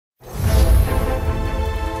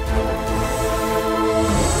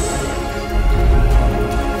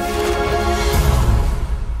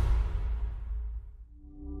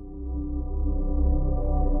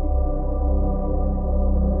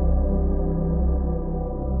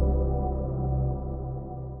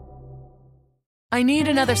I need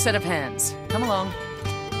another set of hands. Come along.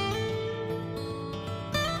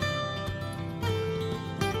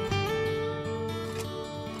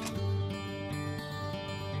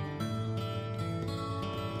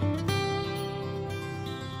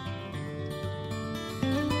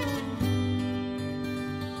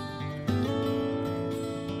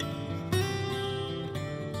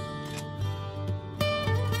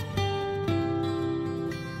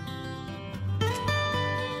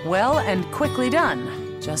 Well and quickly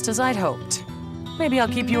done, just as I'd hoped. Maybe I'll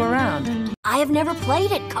keep you around. I have never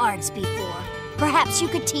played at cards before. Perhaps you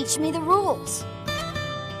could teach me the rules.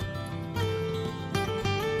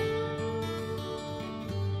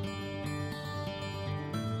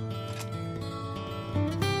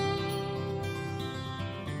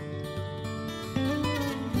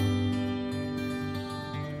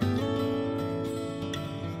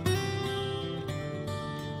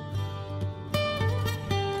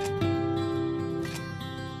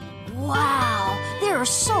 Wow, there are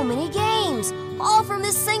so many games, all from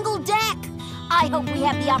this single deck. I hope we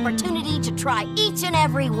have the opportunity to try each and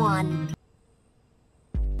every one.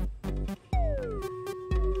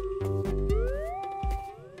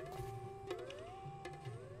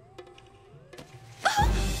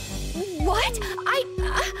 What?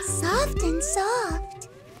 Soft and soft.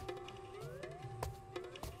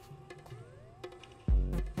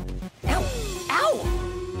 Ow! Ow!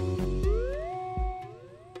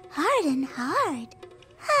 Hard and hard.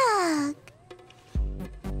 Hug.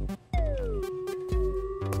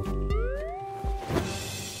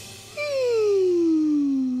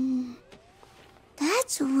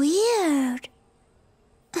 That's weird.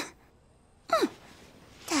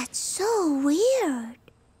 That's so weird.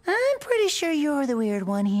 I'm pretty sure you're the weird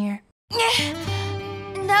one here.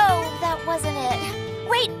 No, that wasn't it.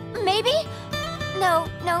 Wait, maybe? No,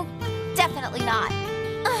 definitely not.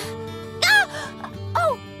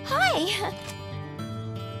 Oh, hi.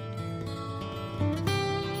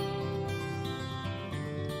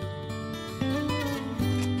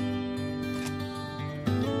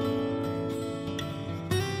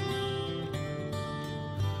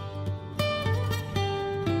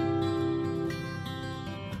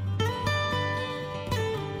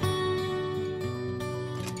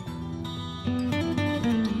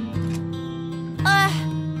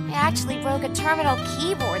 I actually broke a terminal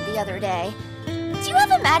keyboard the other day. Do you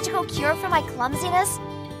have a magical cure for my clumsiness?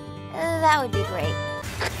 That would be great.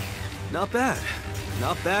 Not bad.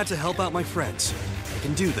 Not bad to help out my friends. I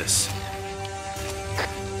can do this.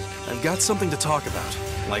 I've got something to talk about.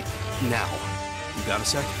 Like, now. You got a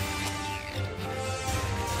sec?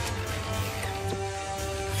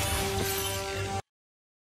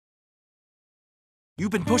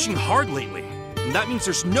 You've been pushing hard lately, and that means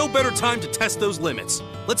there's no better time to test those limits.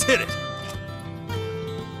 Let's hit it!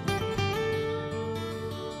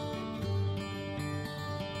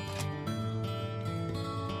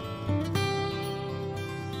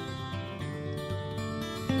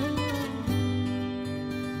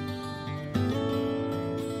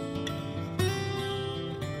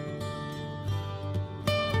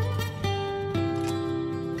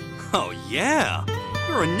 Oh yeah!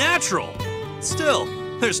 You're a natural! Still,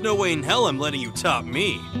 there's no way in hell I'm letting you top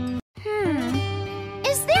me.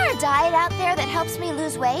 Is there a diet out there that helps me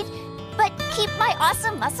lose weight, but keep my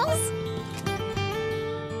awesome muscles?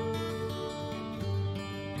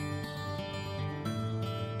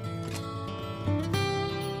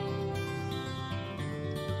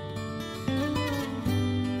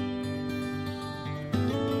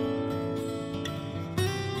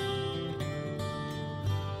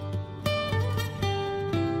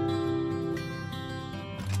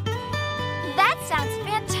 That sounds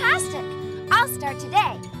fantastic! I'll start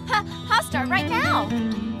today. I'll start right now.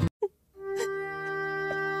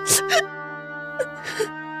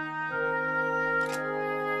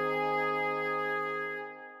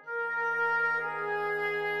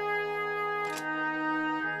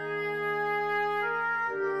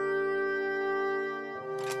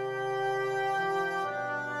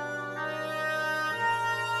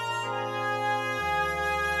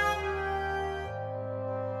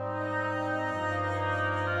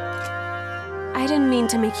 I didn't mean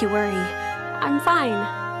to make you worry. I'm fine.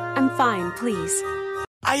 I'm fine, please.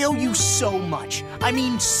 I owe you so much. I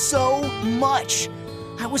mean, so much.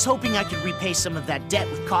 I was hoping I could repay some of that debt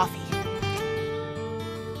with coffee.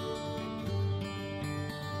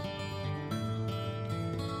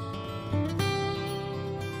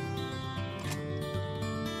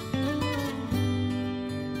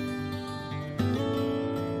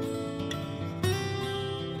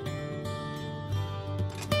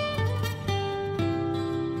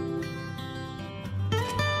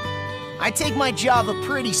 I take my Java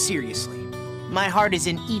pretty seriously. My heart is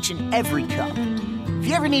in each and every cup. If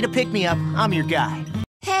you ever need a pick-me-up, I'm your guy.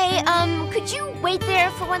 Hey, could you wait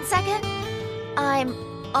there for 1 second? I'm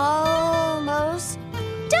almost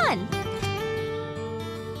done.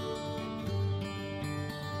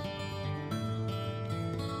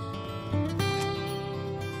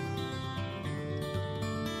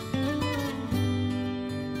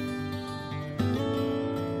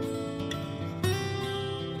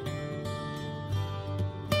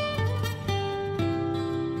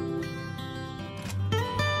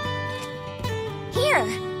 Here,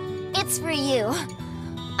 it's for you.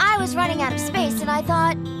 I was running out of space and I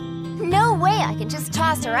thought, no way I can just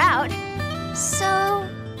toss her out. So,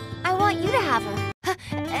 I want you to have her.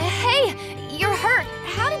 Hey, you're hurt.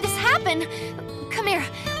 How did this happen? Come here,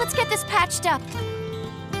 let's get this patched up.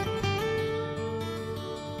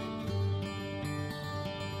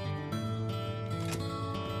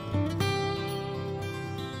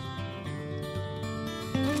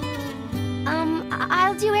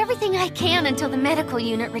 I'll do everything I can until the medical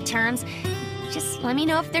unit returns. Just let me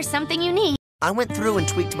know if there's something you need. I went through and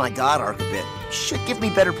tweaked my God arc a bit. Should give me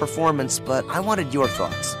better performance, but I wanted your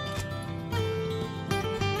thoughts.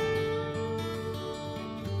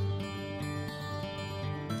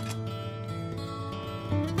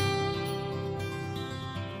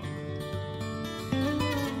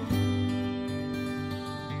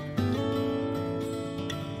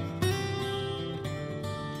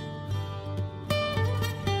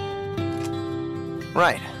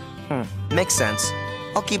 Right. Makes sense.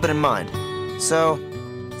 I'll keep it in mind. So,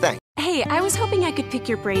 thanks. Hey, I was hoping I could pick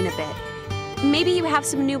your brain a bit. Maybe you have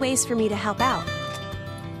some new ways for me to help out.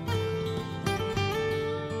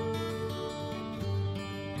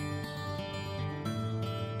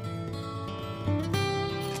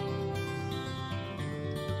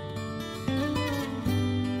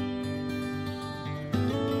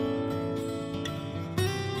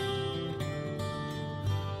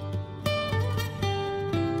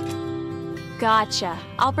 Gotcha.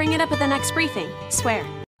 I'll bring it up at the next briefing. Swear.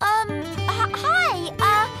 Hi.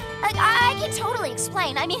 I can totally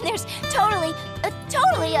explain. I mean, there's totally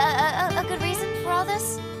a good reason for all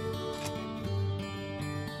this.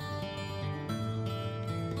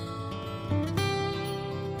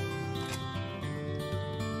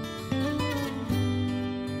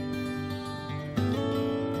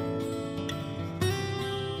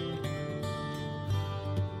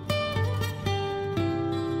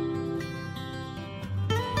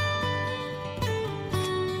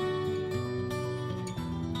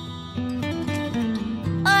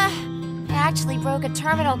 I actually broke a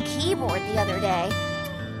terminal keyboard the other day.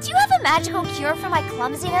 Do you have a magical cure for my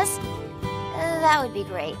clumsiness? That would be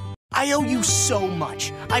great. I owe you so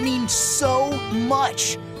much. I mean, so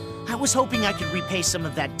much. I was hoping I could repay some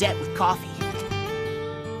of that debt with coffee.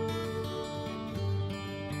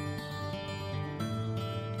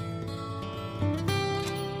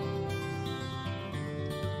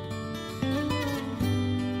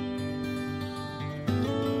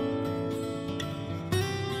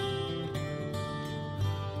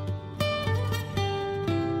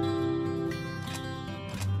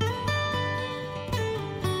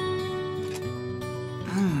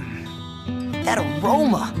 That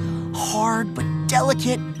aroma, hard but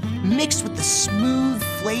delicate, mixed with the smooth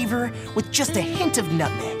flavor with just a hint of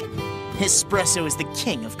nutmeg. Espresso is the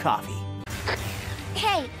king of coffee.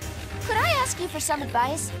 Hey, could I ask you for some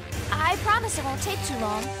advice? I promise it won't take too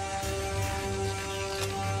long.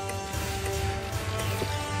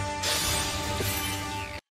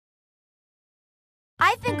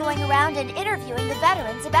 I've been going around and interviewing the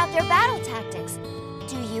veterans about their battle tactics.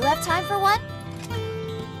 Do you have time for one?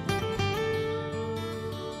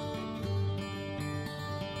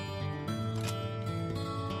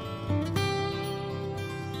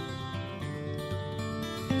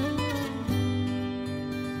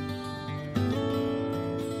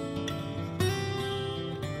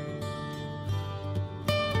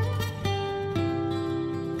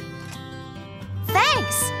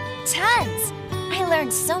 Thanks! Tons! I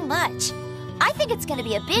learned so much. I think it's gonna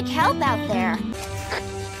be a big help out there.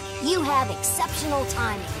 You have exceptional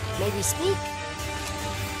timing. May we speak?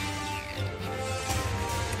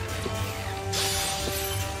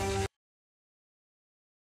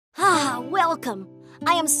 Ah, welcome.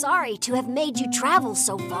 I am sorry to have made you travel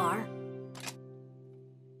so far.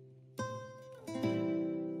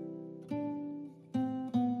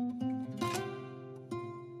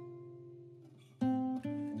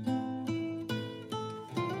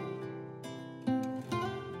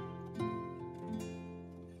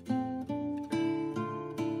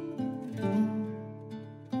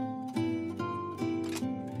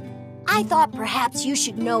 I thought perhaps you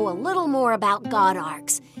should know a little more about God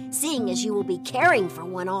Arcs, seeing as you will be caring for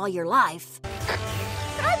one all your life.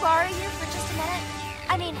 Could I borrow you for just a minute?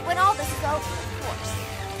 I mean, when all this is over, of course.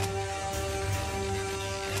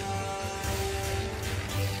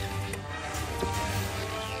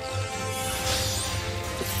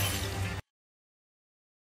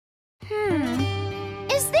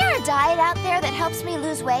 Is there a diet out there that helps me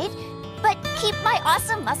lose weight, but keep my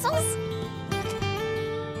awesome muscles?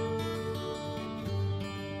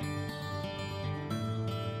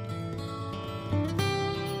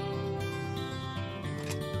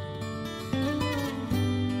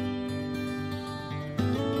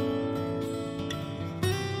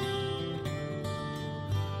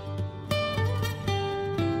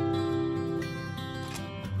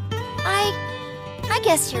 I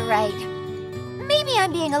guess you're right. Maybe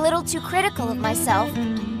I'm being a little too critical of myself.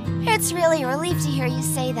 It's really a relief to hear you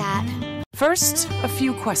say that. First, a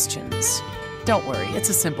few questions. Don't worry, it's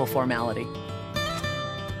a simple formality.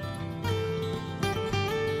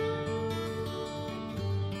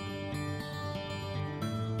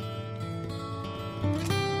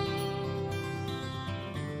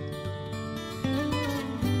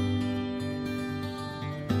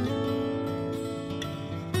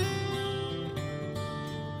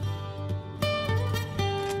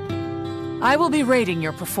 I will be rating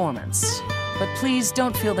your performance, but please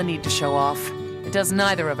don't feel the need to show off. It does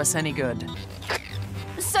neither of us any good.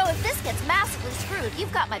 So if this gets massively screwed,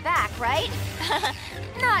 you've got my back, right?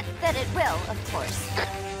 Not that it will, of course.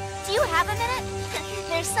 Do you have a minute?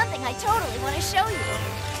 There's something I totally want to show you.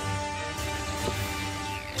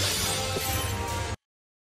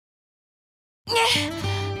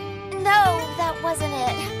 No, that wasn't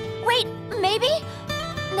it. Wait, maybe?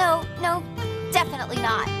 No, definitely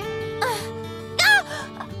not.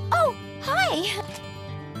 Oh, hi!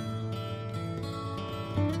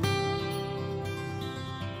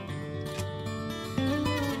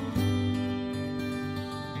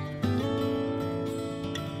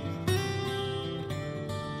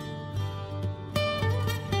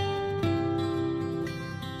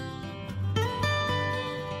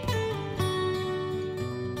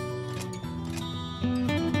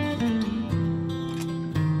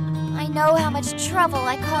 I know how much trouble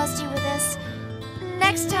I caused you with this.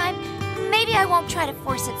 Next time, maybe I won't try to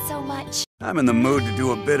force it so much. I'm in the mood to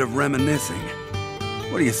do a bit of reminiscing.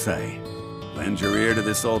 What do you say? Lend your ear to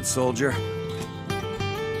this old soldier?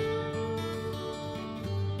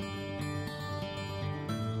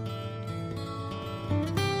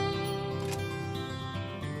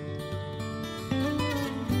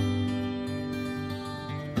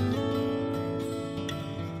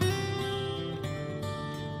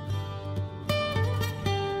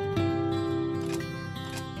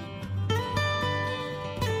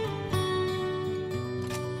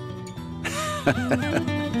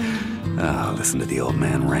 Oh, listen to the old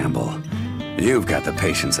man ramble. You've got the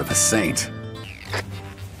patience of a saint.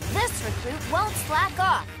 This recruit won't slack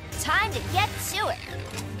off. Time to get to it.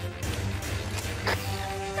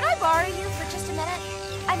 Could I borrow you for just a minute?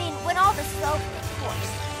 I mean, when all this is over, of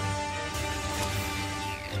course.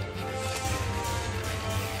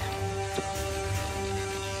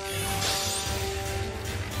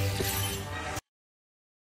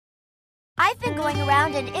 I've been going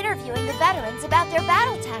around and interviewing the veterans about their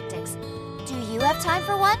battle tactics. Do you have time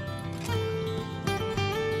for one?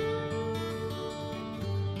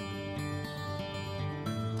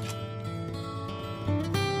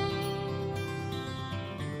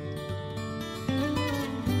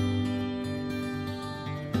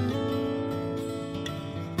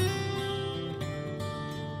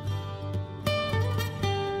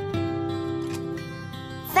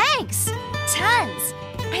 Thanks! Tons!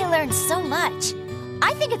 I learned so much.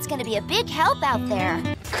 I think it's gonna be a big help out there.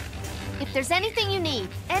 If there's anything you need,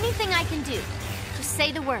 anything I can do, just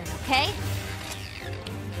say the word, okay?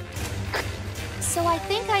 So I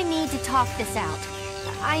think I need to talk this out.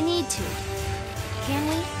 I need to. Can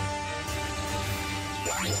we?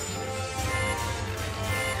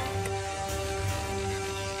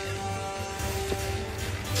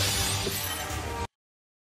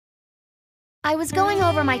 I was going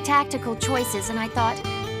over my tactical choices and I thought,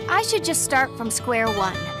 I should just start from square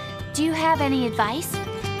one. Do you have any advice?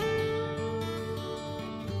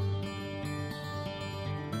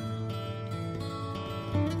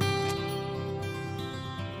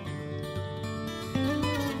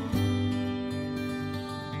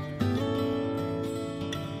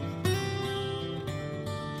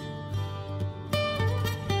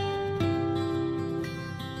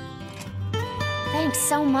 Thanks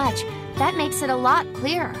so much. That makes it a lot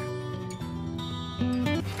clearer.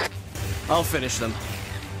 I'll finish them.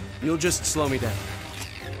 You'll just slow me down.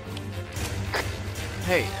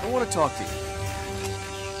 Hey, I want to talk to you.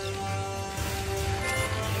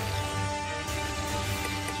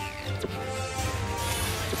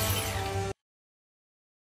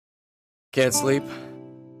 Can't sleep?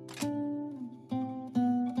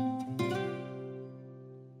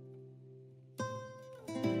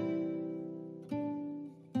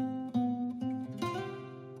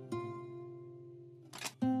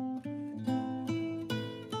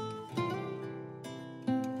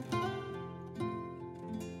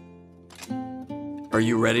 Are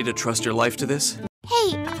you ready to trust your life to this?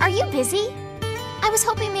 Hey, are you busy? I was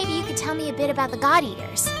hoping maybe you could tell me a bit about the God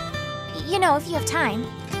Eaters. You know, if you have time.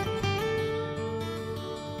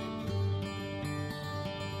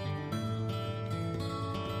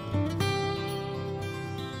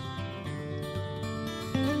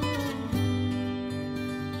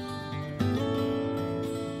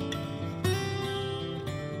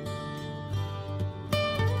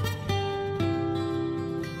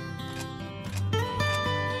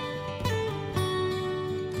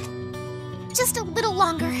 Just a little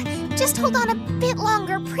longer. Just hold on a bit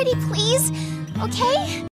longer, pretty please.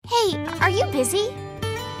 Okay? Hey, are you busy?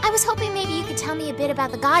 I was hoping maybe you could tell me a bit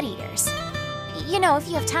about the God Eaters. You know, if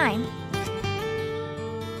you have time.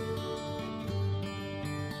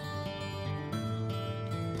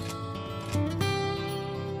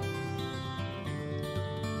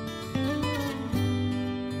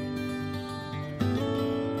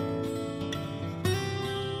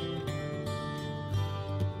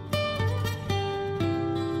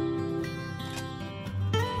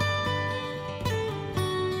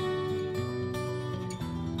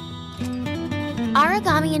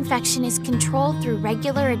 Origami infection is controlled through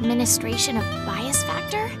regular administration of bias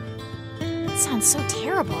factor? That sounds so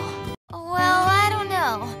terrible. Well, I don't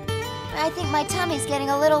know. I think my tummy's getting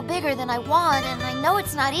a little bigger than I want, and I know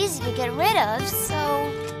it's not easy to get rid of,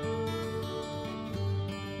 so...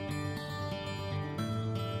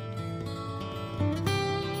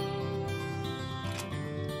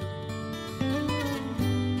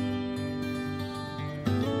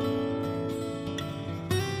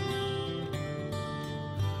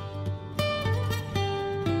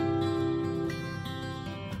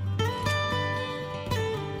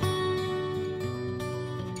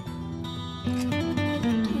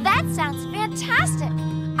 That sounds fantastic!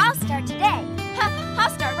 I'll start today. I'll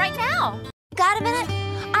start right now. Got a minute?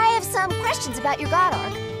 I have some questions about your God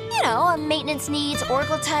Arc. You know, maintenance needs,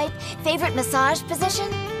 oracle type, favorite massage position.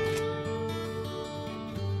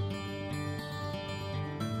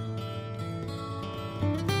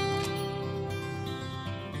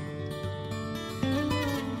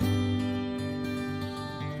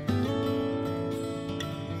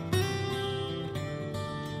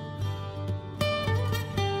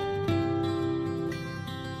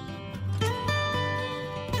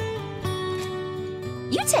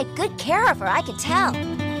 You take good care of her, I can tell.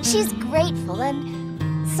 She's grateful,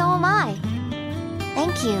 and so am I.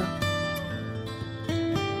 Thank you.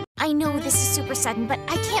 I know this is super sudden, but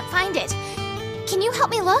I can't find it. Can you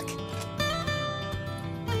help me look?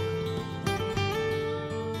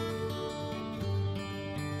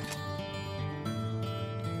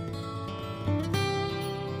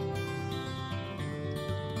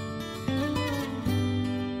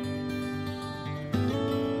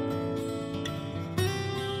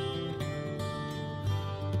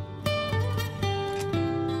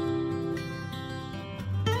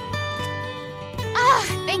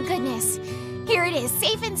 Thank goodness. Here it is,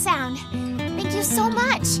 safe and sound. Thank you so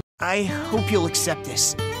much. I hope you'll accept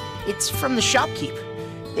this. It's from the shopkeep.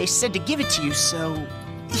 They said to give it to you, so...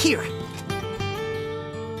 here.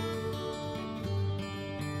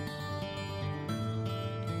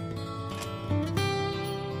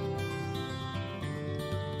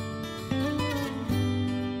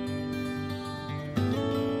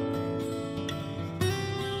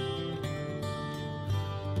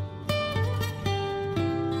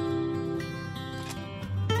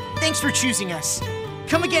 Thanks for choosing us.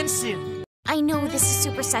 Come again soon. I know this is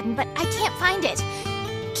super sudden, but I can't find it.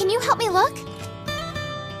 Can you help me look?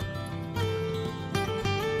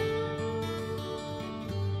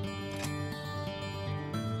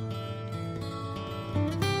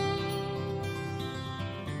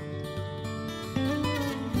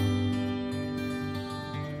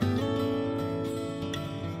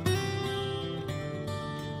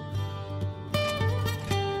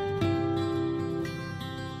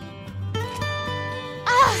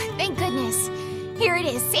 Thank goodness. Here it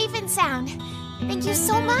is, safe and sound. Thank you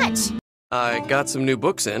so much. I got some new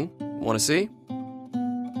books in. Want to see?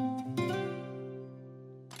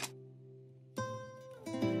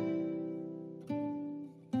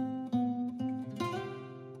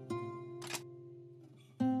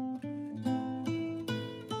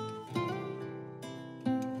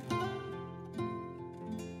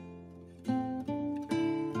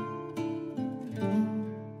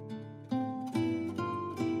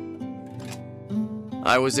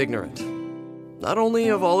 I was ignorant. Not only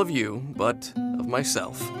of all of you, but of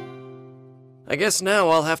myself. I guess now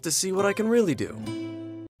I'll have to see what I can really do.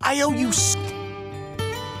 I owe you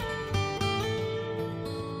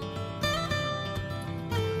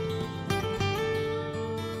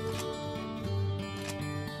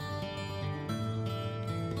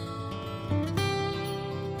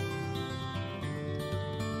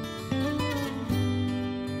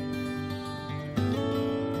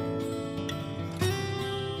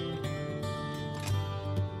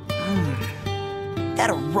That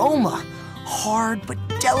aroma, hard but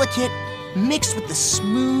delicate, mixed with the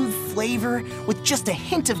smooth flavor with just a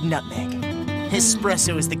hint of nutmeg.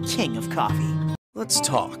 Espresso is the king of coffee. Let's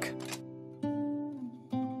talk.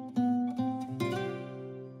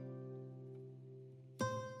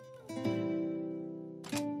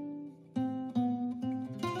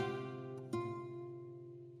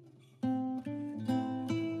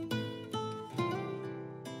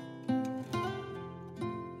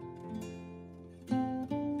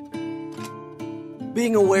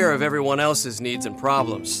 Being aware of everyone else's needs and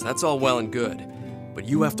problems, that's all well and good. But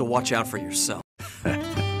you have to watch out for yourself.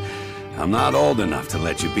 I'm not old enough to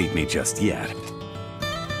let you beat me just yet.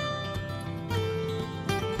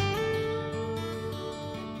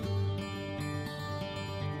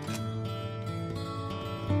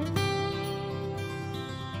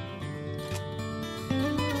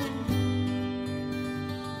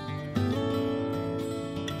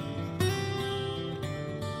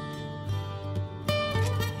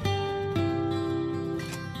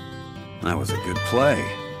 That was a good play.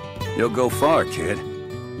 You'll go far, kid.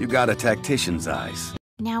 You got a tactician's eyes.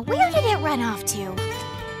 Now where did it run off to?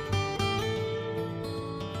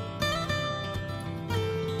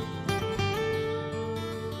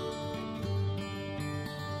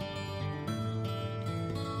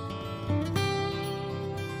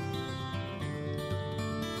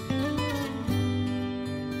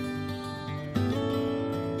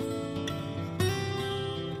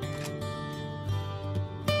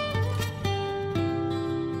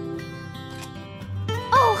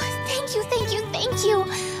 Thank you.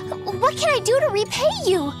 What can I do to repay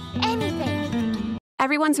you? Anything.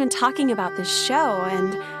 Everyone's been talking about this show,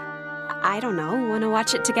 and I don't know, want to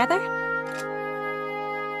watch it together?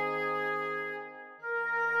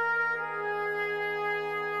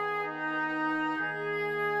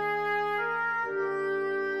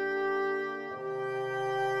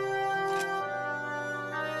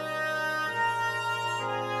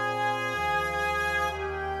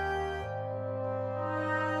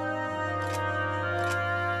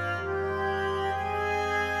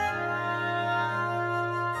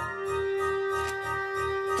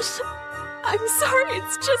 I'm sorry,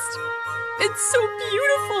 it's so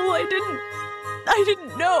beautiful. I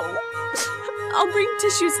didn't know. I'll bring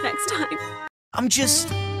tissues next time. I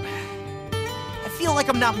feel like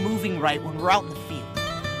I'm not moving right when we're out in the field.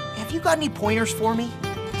 Have you got any pointers for me?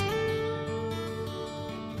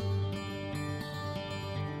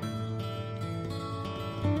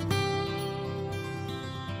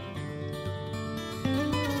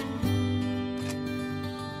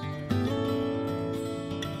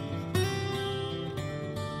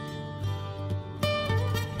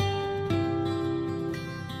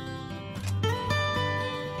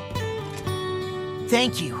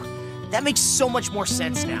 Thank you. That makes so much more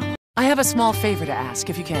sense now. I have a small favor to ask,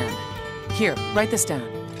 if you can. Here, write this down.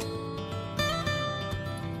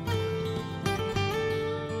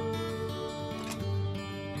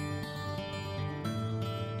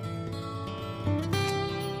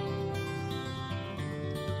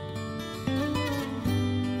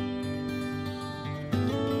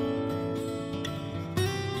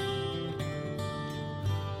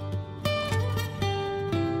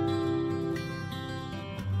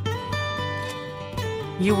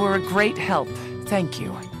 You were a great help. Thank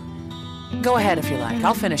you. Go ahead if you like.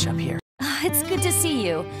 I'll finish up here. It's good to see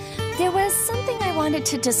you. There was something I wanted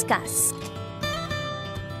to discuss.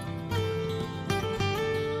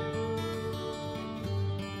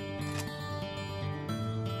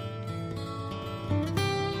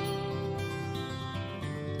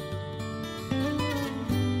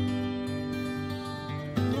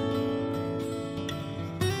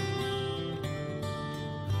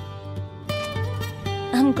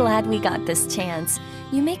 I'm glad we got this chance.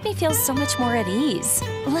 You make me feel so much more at ease.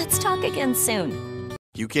 Let's talk again soon.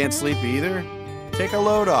 You can't sleep either? Take a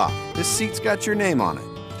load off. This seat's got your name on it.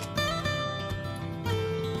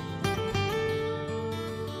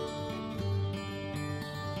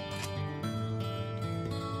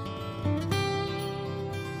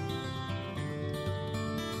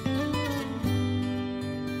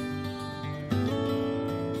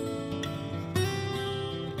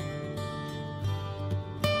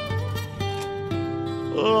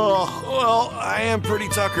 Oh, well, I am pretty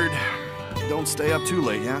tuckered. Don't stay up too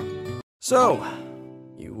late, yeah? So,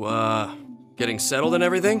 you, getting settled and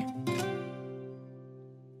everything?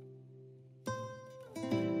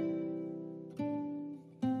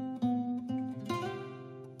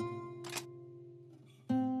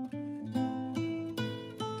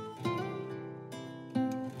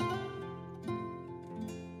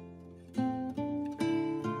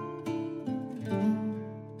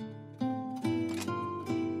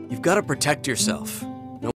 You've got to protect yourself.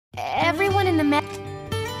 No. Everyone in the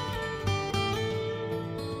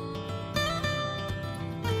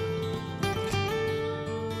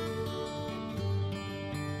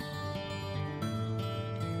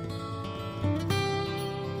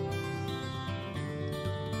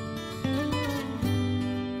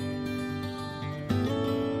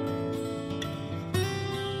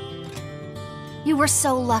You were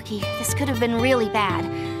so lucky. This could have been really bad.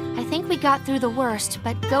 I think we got through the worst,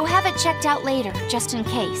 but go have it checked out later, just in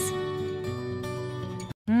case.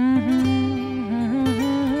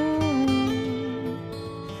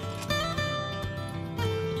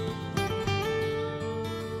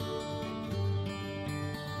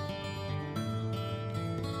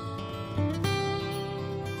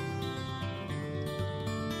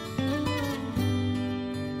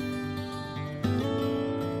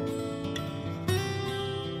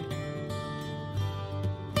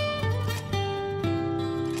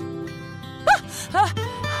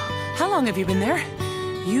 How long have you been there?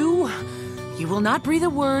 You will not breathe a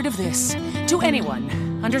word of this to anyone.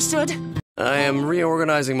 Understood? I am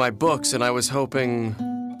reorganizing my books, and I was hoping...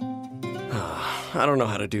 I don't know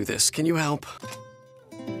how to do this. Can you help?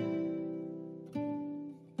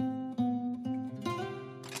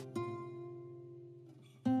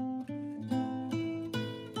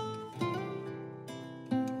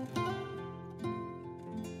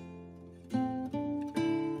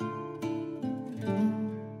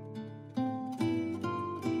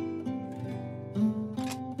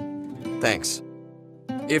 Thanks.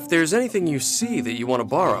 If there's anything you see that you want to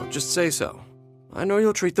borrow, just say so. I know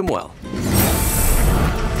you'll treat them well.